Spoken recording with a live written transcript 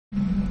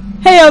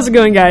Hey, how's it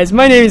going, guys?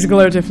 My name is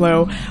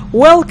GloTieFlow.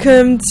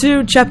 Welcome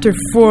to chapter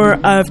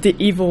 4 of The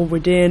Evil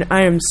Within.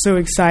 I am so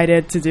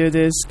excited to do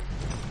this.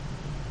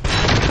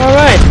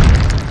 Alright.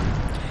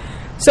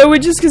 So we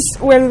just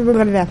escaped.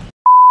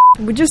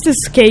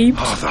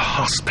 Oh, the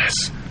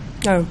hospice.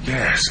 Oh.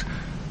 Yes.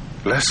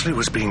 Leslie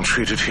was being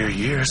treated here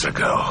years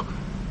ago.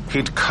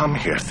 He'd come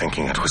here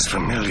thinking it was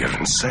familiar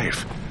and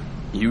safe.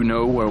 You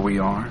know where we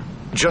are?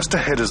 Just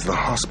ahead is the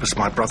hospice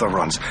my brother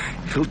runs.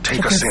 He'll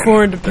take us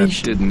in.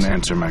 That didn't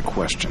answer my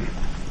question.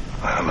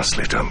 I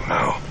honestly don't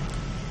know.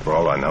 For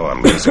all I know,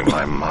 I'm losing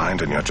my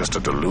mind and you're just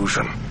a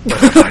delusion.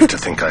 But I'd like to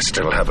think I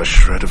still have a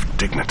shred of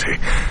dignity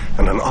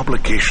and an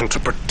obligation to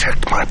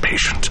protect my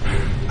patient.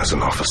 As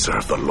an officer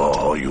of the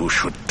law, you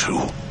should too.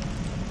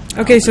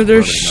 Okay, so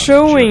they're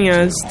showing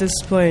us this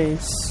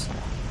place.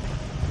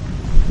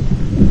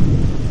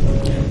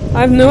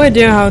 I have no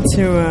idea how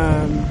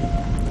to,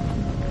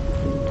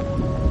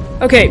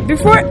 Okay,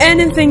 before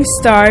anything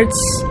starts...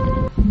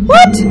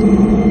 What?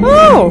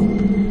 Oh!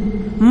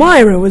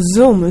 Myra was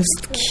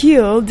almost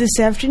killed this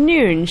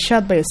afternoon,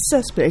 shot by a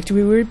suspect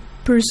we were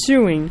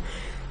pursuing.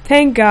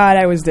 Thank God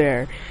I was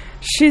there.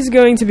 She's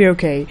going to be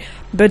okay.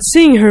 But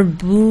seeing her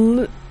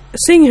bleeding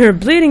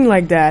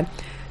like that,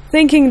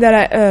 thinking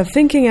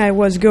I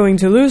was going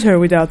to lose her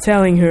without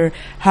telling her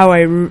how I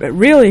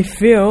really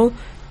felt,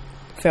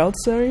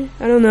 sorry?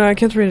 I don't know, I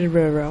can't read it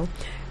very well.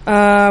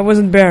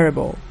 Wasn't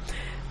bearable.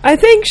 I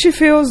think she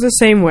feels the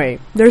same way.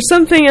 There's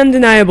something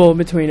undeniable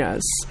between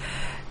us.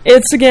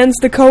 It's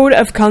against the code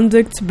of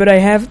conduct, but I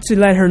have to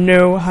let her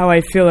know how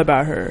I feel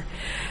about her.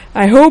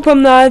 I hope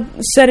I'm not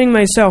setting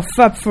myself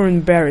up for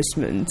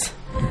embarrassment.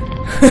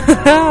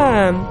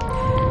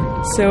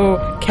 So,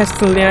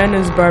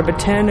 Castellanos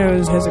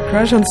Barbatanos has a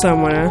crush on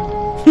someone,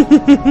 huh?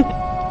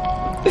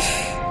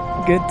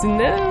 Good to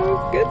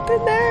know, good to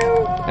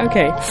know.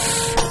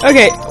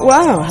 Okay,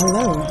 wow,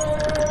 hello.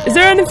 Is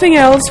there anything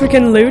else we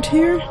can loot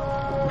here?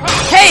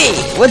 Hey,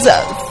 what's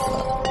up?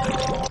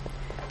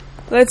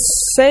 Let's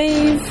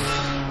save.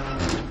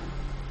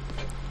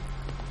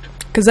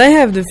 Because I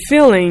have the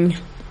feeling...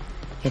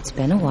 It's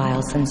been a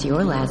while since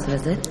your last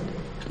visit.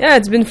 Yeah,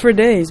 it's been 4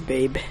 days,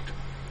 babe.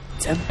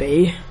 What's up,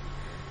 babe?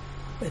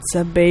 What's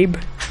up, babe?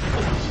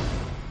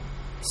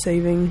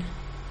 Saving.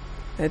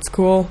 That's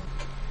cool.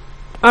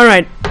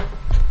 Alright.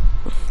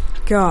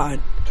 God.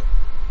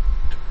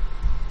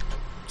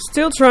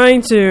 Still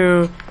trying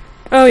to...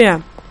 Oh,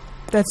 yeah.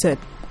 That's it.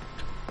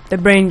 The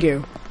brain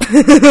goo.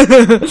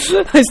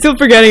 I'm still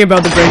forgetting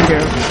about the brain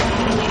goo.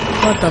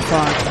 What the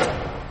fuck?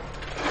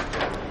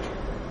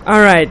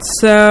 Alright,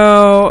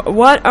 so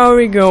what are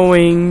we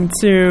going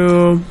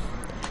to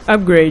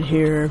upgrade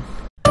here?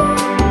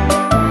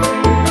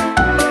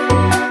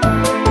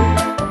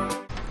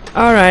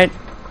 Alright.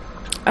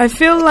 I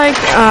feel like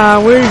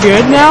we're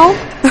good now.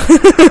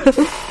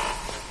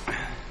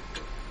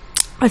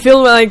 I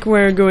feel like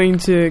we're going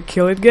to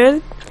kill it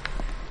good.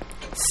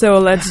 So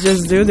let's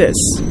just do this.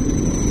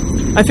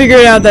 I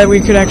figured out that we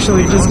could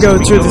actually just go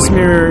through this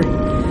mirror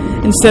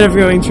instead of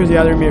going through the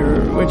other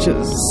mirror, which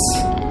is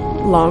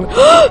long.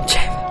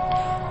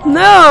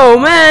 No,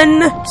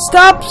 man!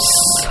 Stop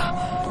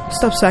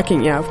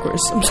sucking. Yeah, of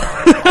course.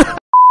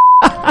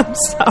 I'm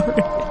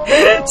sorry.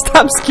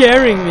 Stop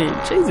scaring me.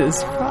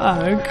 Jesus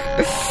fuck.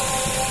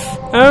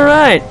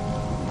 Alright.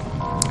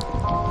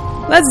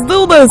 Let's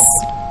do this.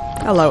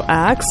 Hello,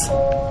 Axe.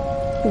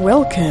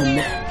 Welcome.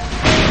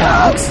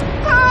 Axe?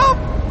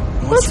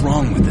 What's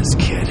wrong with this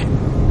kid?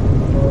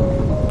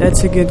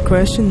 That's a good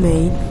question,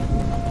 mate.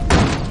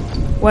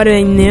 What do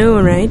I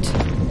know, right?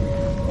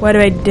 What do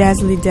I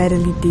dazzly do?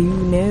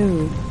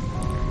 No.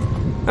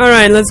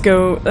 Alright, let's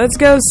go. Let's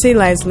go see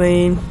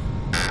Leslie.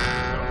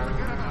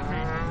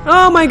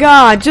 Oh my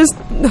god, just...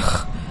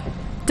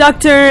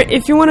 Doctor,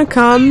 if you want to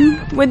come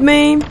with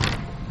me,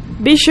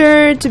 be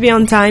sure to be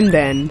on time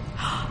then.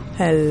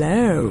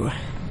 Hello.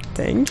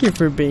 Thank you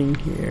for being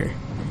here.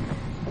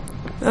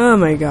 Oh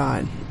my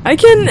god. I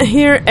can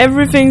hear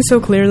everything so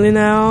clearly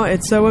now.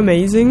 It's so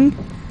amazing.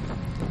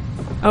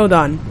 Hold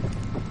on.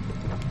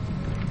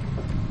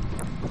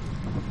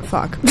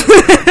 Fuck.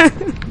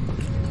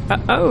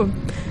 Uh-oh.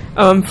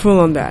 Oh, I'm full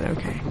on that.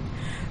 Okay.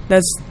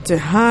 That's to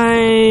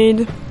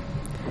hide.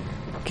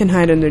 Can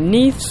hide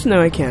underneath. No,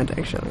 I can't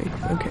actually.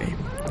 Okay.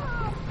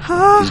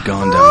 He's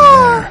gone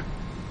down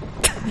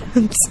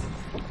there.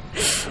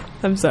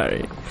 I'm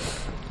sorry.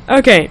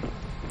 Okay.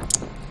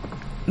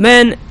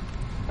 Man.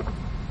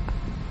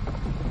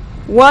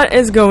 What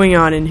is going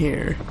on in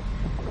here?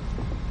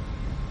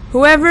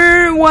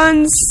 Whoever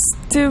wants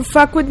to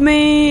fuck with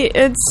me,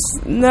 it's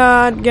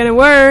not gonna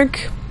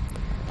work.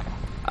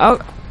 Oh,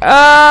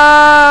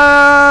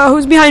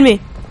 who's behind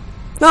me?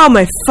 Oh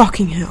my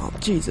fucking hell,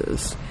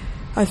 Jesus.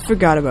 I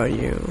forgot about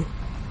you.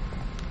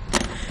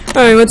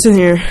 Alright, what's in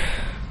here?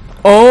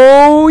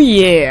 Oh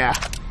yeah.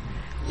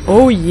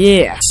 Oh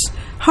yes.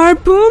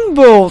 Harpoon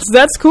bolts,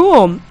 that's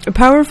cool. A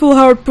powerful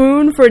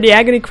harpoon for the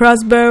agony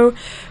crossbow,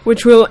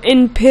 which will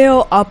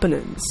impale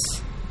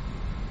opponents.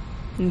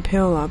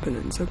 Impale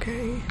opponents,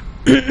 okay.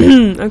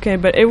 Okay,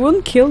 but it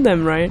won't kill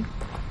them, right?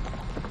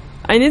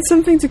 I need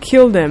something to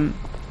kill them.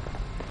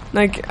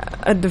 Like,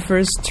 at the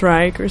first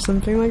strike or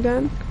something like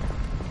that.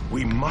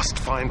 We must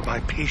find my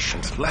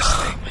patient,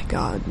 Leslie. Oh my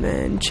god,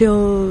 man.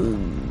 Chill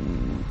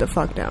the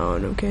fuck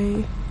down,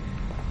 okay?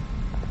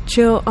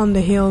 Chill on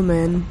the hill,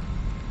 man.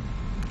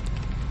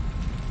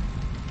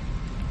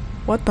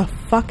 What the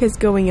fuck is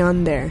going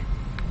on there?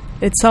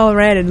 It's all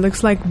red, it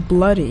looks like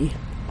bloody.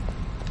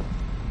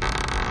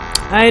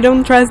 I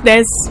don't trust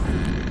this.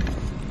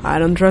 I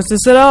don't trust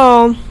this at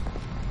all.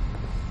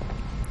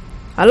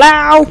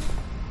 Hello?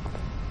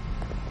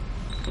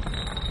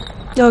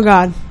 Oh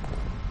god.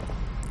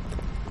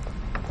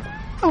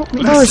 Oh,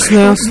 it's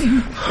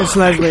Leslie. It's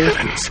Leslie.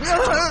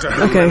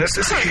 Okay.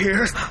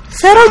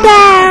 Settle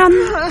down!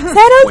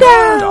 Settle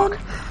down! Doc.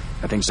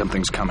 I think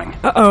something's coming.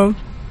 Uh-oh.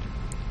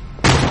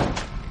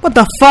 What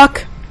the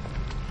fuck?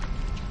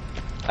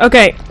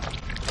 Okay.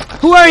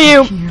 Who are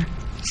you?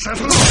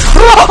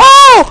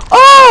 Oh!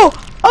 Oh!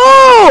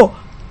 Oh!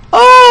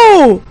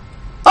 Oh!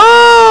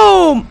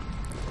 Oh!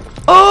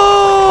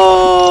 Oh!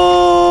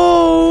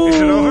 Is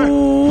it over?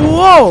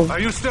 Whoa! Are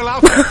you still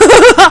out there?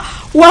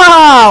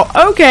 Wow!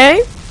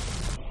 Okay.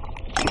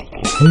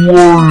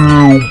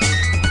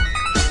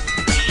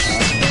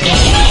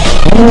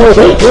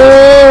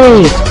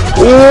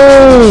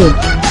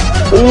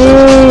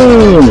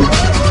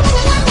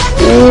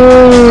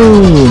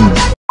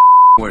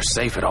 We're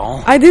safe at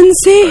all? I didn't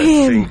see I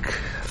him. think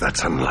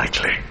that's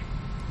unlikely.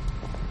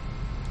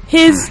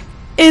 He's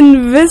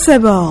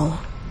invisible.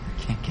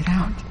 Can't get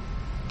out.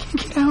 Can't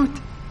get out.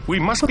 We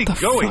must be the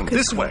going fuck is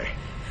this way.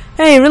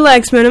 Hey,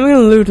 relax, man. I'm gonna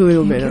loot a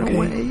little bit, Get okay?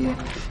 away.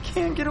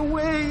 Can't get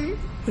away.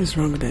 What is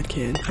wrong with that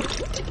kid?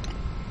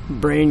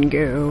 Brain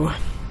go.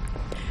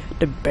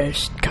 The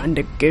best kind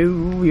of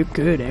go you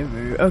could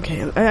ever.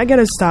 Okay, I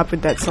gotta stop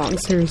with that song,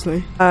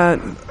 seriously.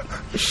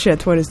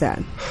 Shit, what is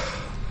that?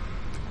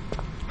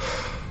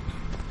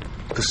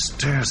 The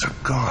stairs are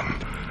gone.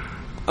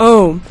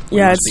 Oh,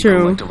 yeah, We it's must be true.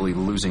 collectively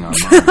losing our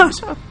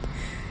minds.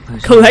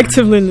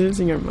 Collectively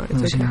losing our minds.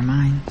 Losing Okay. our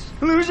minds.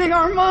 Losing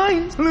our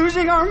minds.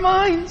 Losing our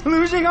minds.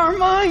 Losing our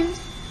minds.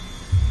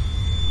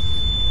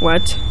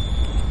 What?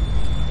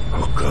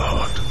 Oh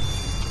God.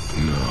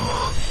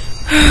 No.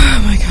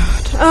 Oh my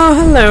god. Oh,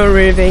 hello,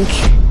 Ruvik.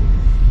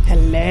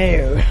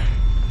 Hello.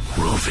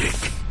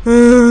 Ruvik,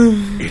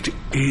 it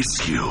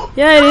is you.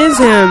 Yeah, it is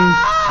him.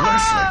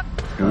 Leslie,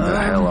 Who the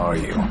hell are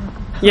you?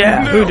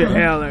 Yeah, No. who the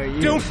hell are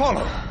you? don't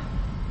follow.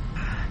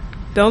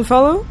 Don't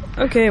follow?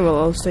 Okay, well,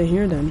 I'll stay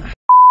here then.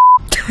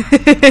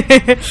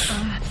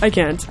 I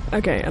can't.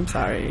 Okay, I'm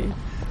sorry.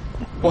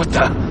 What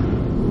the?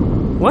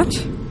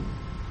 What?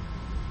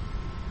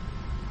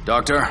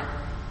 Doctor?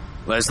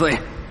 Leslie?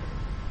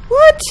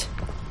 What?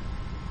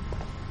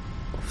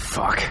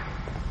 Fuck.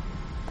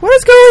 What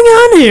is going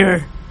on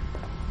here?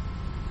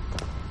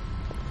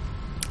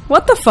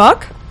 What the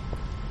fuck?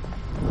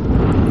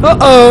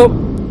 Uh-oh.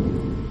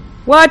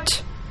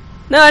 What?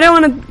 No, I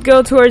don't want to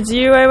go towards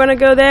you. I want to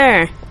go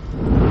there.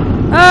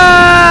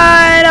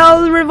 Ah, it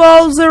all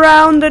revolves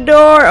around the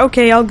door.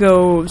 Okay, I'll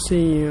go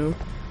see you.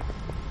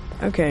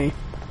 Okay.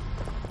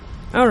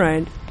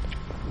 Alright.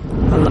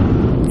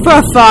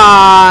 For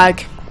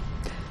fuck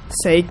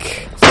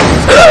sake.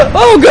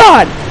 Oh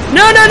god!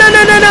 No, no, no,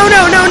 no, no, no,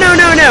 no, no, no,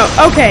 no, no.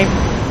 Okay.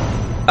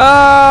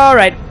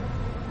 Alright.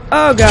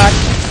 Oh god.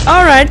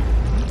 Alright.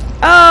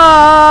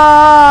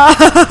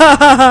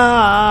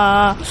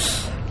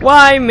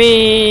 Why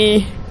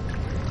me?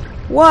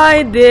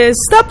 Why this?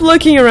 Stop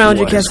looking around,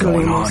 you What is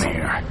going on Cascalinos.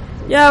 here?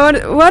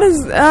 Yeah, what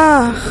is...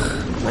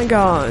 my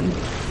god.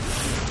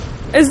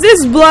 Is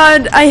this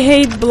blood? I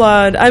hate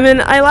blood. I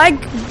mean, I like...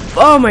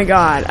 Oh my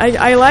god.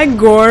 I like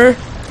gore.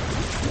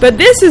 But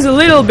this is a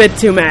little bit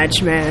too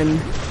much, man.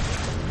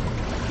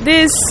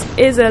 This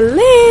is a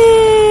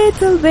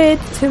little bit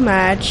too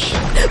much.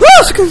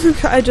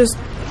 I just...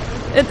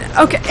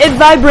 okay, it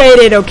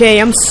vibrated, okay?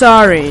 I'm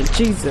sorry.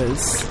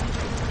 Jesus.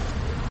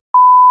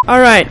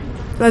 Alright,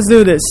 let's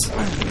do this.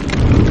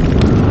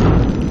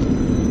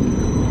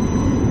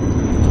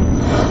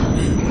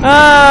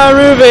 Ah,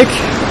 Rubik.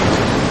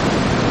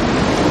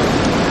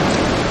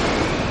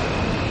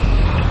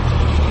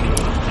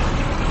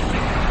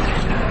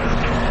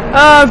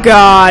 Oh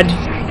god.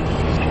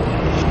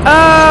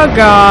 Oh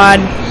god.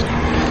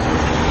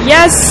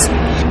 Yes.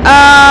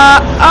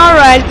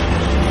 Alright.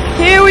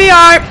 Here we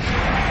are.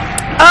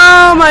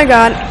 Oh my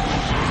god.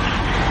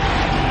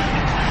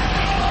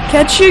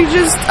 Can't you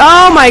just...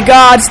 Oh my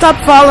god, stop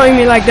following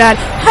me like that.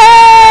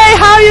 Hey,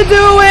 how you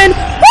doing?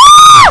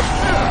 Woo!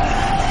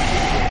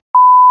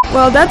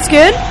 Well, that's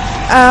good.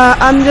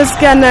 I'm just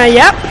gonna...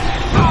 Yep.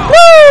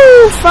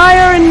 Woo!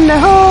 Fire in the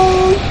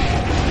hole.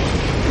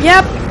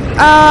 Yep.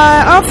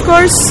 Of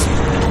course.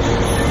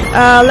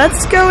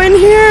 Let's go in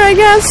here, I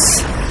guess.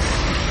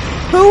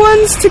 Who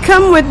wants to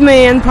come with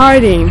me and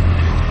party?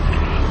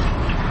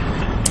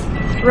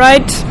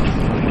 Right?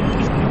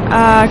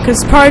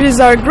 'Cause parties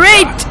are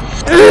great!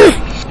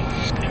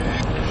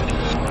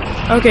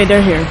 Okay,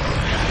 they're here.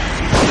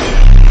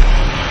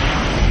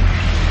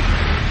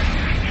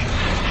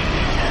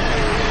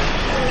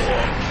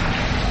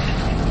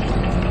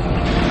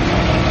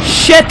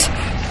 Shit!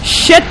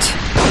 Shit!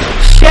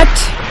 Shit!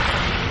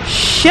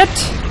 Shit!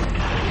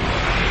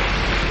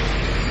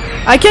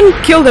 I can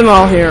kill them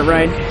all here,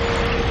 right?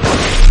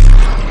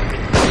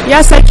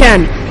 Yes, I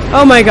can.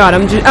 Oh my god,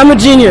 I'm a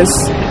genius.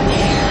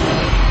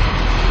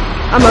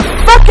 I'm a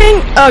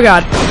fucking... Oh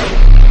god.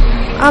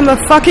 I'm a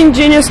fucking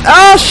genius.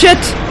 Oh shit!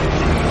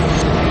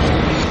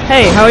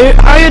 Hey, how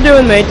you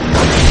doing, mate?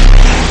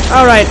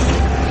 Alright.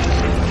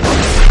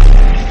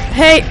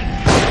 Hey,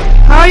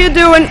 how you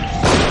doing?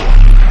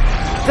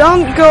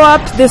 Don't go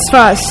up this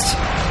fast.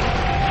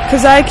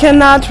 Cause I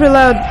cannot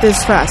reload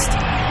this fast.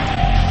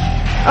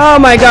 Oh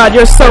my god,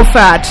 you're so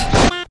fat.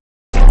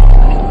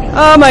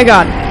 Oh my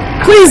god.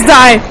 Please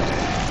die!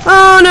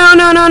 Oh no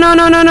no no no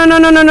no no no no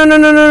no no no no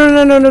no no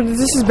no no no.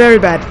 This is very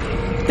bad.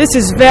 This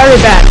is very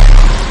bad.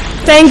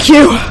 Thank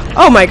you.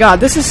 Oh my god,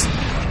 this is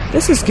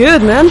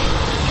good, man.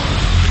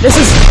 This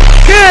is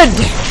good.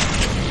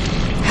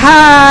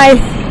 Hi.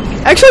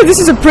 Actually, this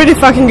is a pretty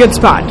fucking good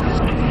spot.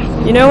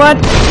 You know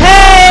what?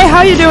 Hey,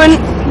 how you doing?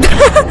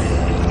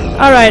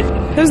 Alright,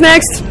 who's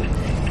next?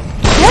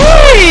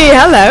 Hey,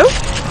 hello.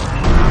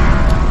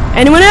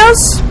 Anyone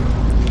else?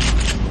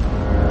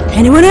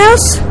 Anyone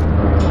else?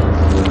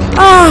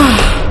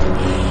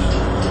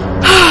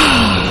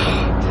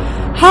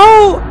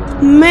 How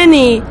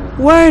many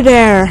were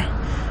there?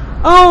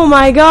 Oh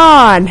my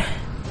god.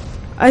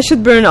 I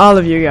should burn all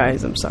of you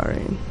guys, I'm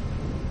sorry.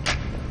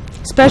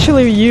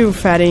 Especially you,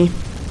 fatty.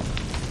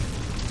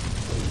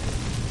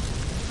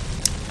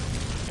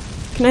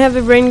 Can I have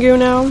the brain goo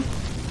now?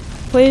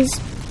 Please?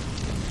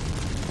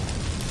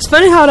 It's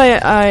funny how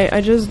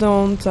I just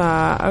don't...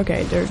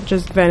 okay, they're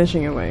just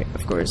vanishing away,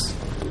 of course.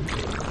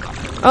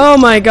 Oh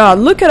my god,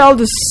 look at all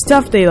the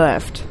stuff they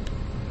left.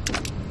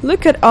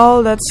 Look at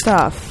all that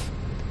stuff.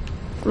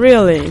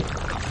 Really.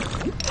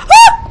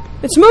 Ah!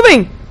 It's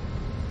moving!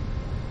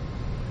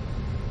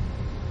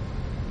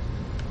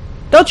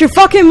 Don't you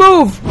fucking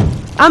move!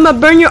 I'ma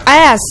burn your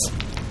ass!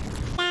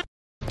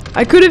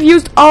 I could have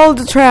used all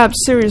the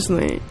traps,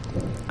 seriously.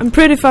 I'm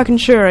pretty fucking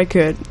sure I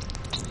could.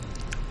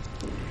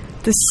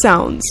 The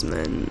sounds,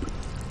 man.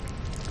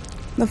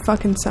 The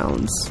fucking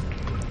sounds.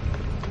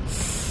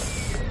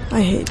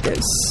 I hate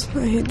this.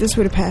 I hate this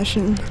with a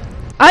passion.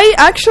 I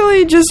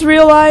actually just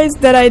realized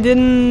that I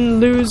didn't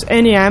lose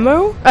any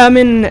ammo. I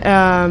mean,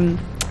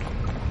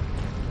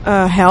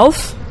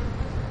 health,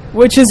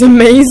 which is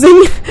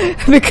amazing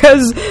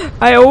because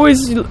I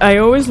always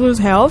lose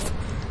health.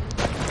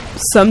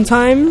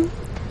 Sometime,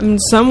 I mean,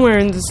 somewhere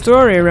in the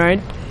story,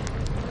 right?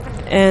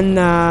 And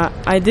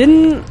I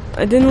didn't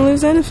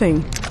lose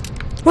anything.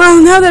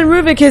 Well, now that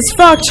Rubik is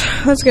fucked,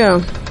 let's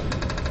go.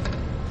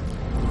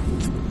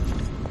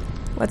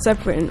 What's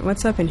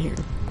up in here?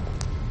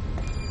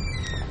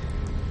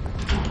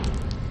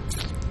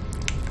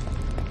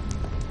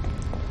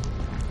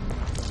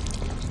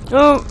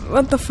 Oh,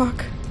 what the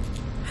fuck?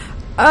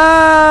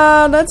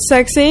 That's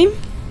sexy.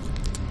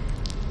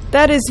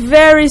 That is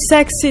very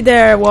sexy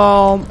there,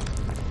 Wall.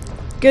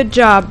 Good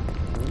job.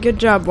 Good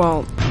job,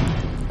 Wall.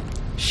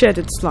 Shit,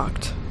 it's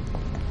locked.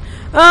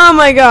 Oh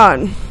my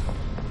god.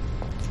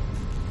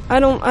 I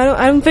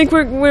don't think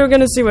we're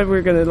gonna see what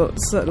we're gonna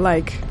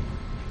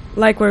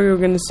like what we were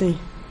gonna see.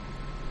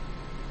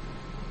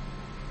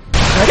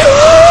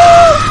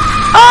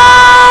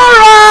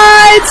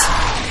 Alright!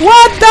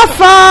 What the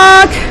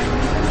fuck?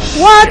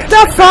 What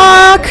the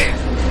fuck?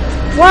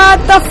 What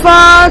the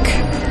fuck?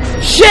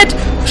 Shit!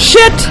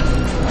 Shit!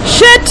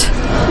 Shit!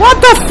 What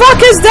the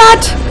fuck is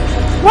that?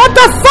 What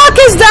the fuck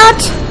is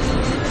that?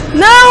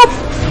 No!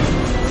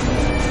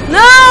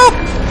 No!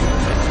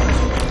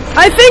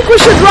 I think we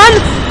should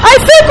run! I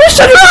think we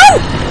should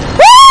run!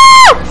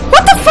 Woo!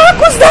 What the fuck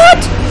was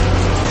that?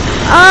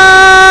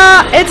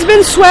 It's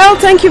been swell,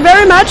 thank you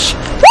very much.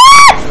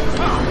 What?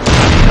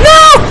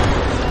 No!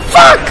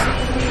 Fuck!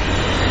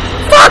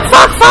 Fuck,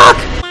 fuck, fuck!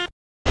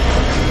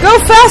 Go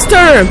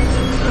faster!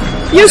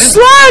 You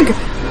slug!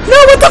 No,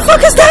 what the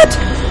fuck is that?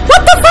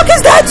 What the fuck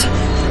is that?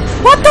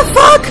 What the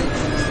fuck?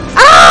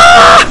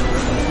 Ah!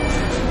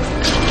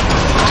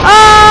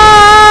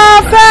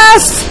 Ah!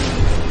 Fast!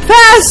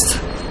 Fast!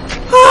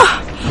 Ah.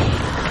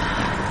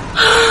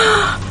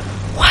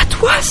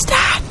 What was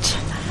that?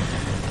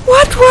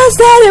 What was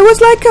that? It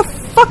was like a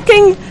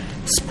fucking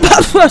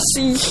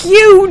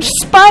huge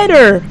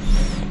spider.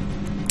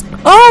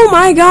 Oh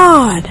my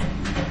god.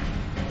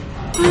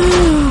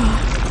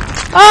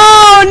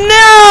 Oh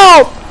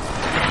no!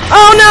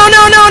 Oh no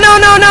no no no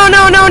no no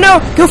no no no!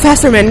 Go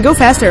faster, man! Go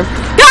faster!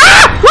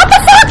 Ah! What the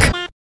fuck?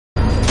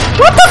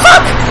 What the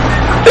fuck?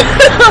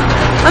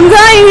 I'm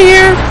dying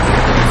here!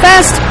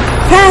 Fast!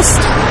 Fast!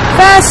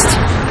 Fast!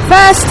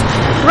 Fast!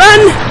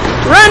 Run!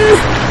 Run!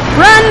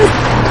 Run!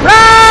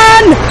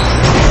 Run!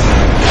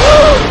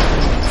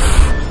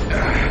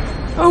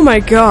 Oh my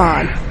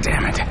god!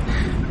 Damn it!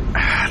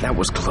 That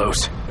was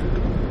close.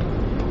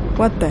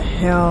 What the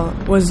hell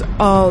was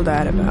all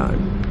that about?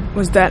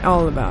 Was that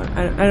all about?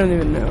 I don't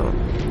even know.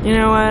 You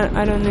know what?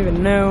 I don't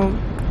even know.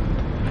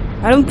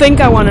 I don't think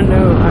I want to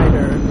know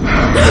either.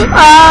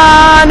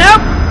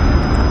 Nope!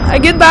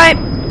 Goodbye!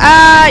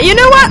 You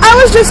know what? I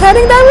was just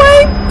heading that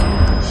way.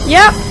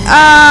 Yep.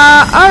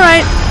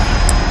 Alright.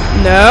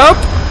 Nope.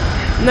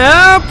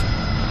 Nope.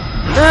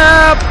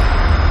 Nope.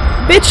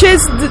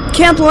 Bitches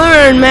can't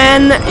learn,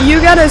 man.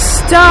 You gotta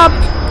stop.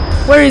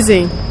 Where is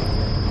he?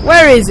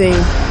 Where is he?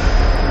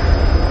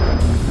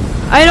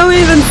 I don't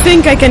even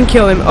think I can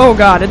kill him. Oh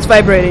god, it's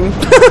vibrating.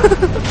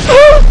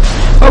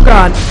 Oh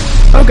god.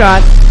 Oh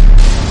god.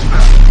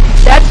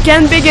 That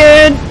can be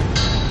good.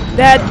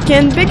 That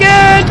can be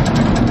good.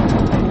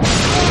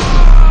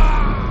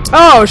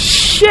 Oh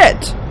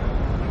shit.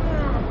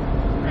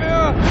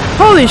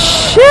 Holy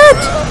shit.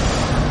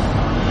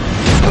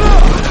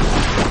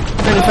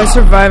 And if I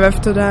survive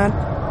after that.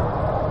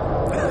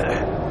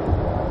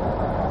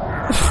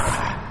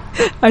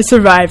 I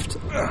survived,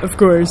 of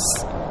course.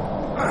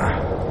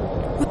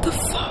 What the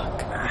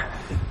fuck?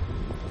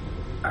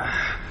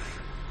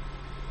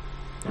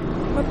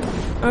 What the?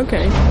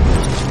 Okay.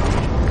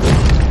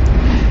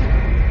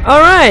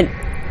 Alright.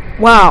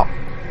 Wow.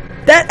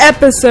 That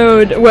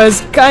episode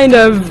was kind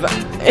of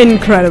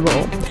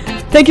incredible.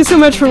 Thank you so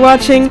much for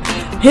watching.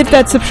 Hit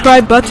that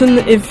subscribe button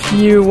if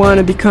you want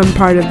to become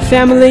part of the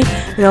family.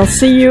 And I'll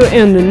see you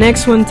in the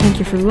next one. Thank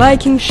you for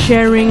liking,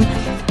 sharing,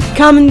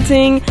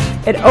 commenting.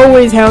 It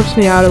always helps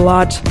me out a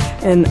lot.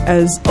 And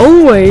as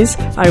always,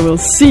 I will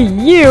see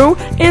you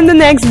in the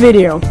next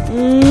video.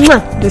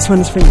 Mwah! This one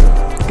is for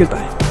you.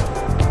 Goodbye.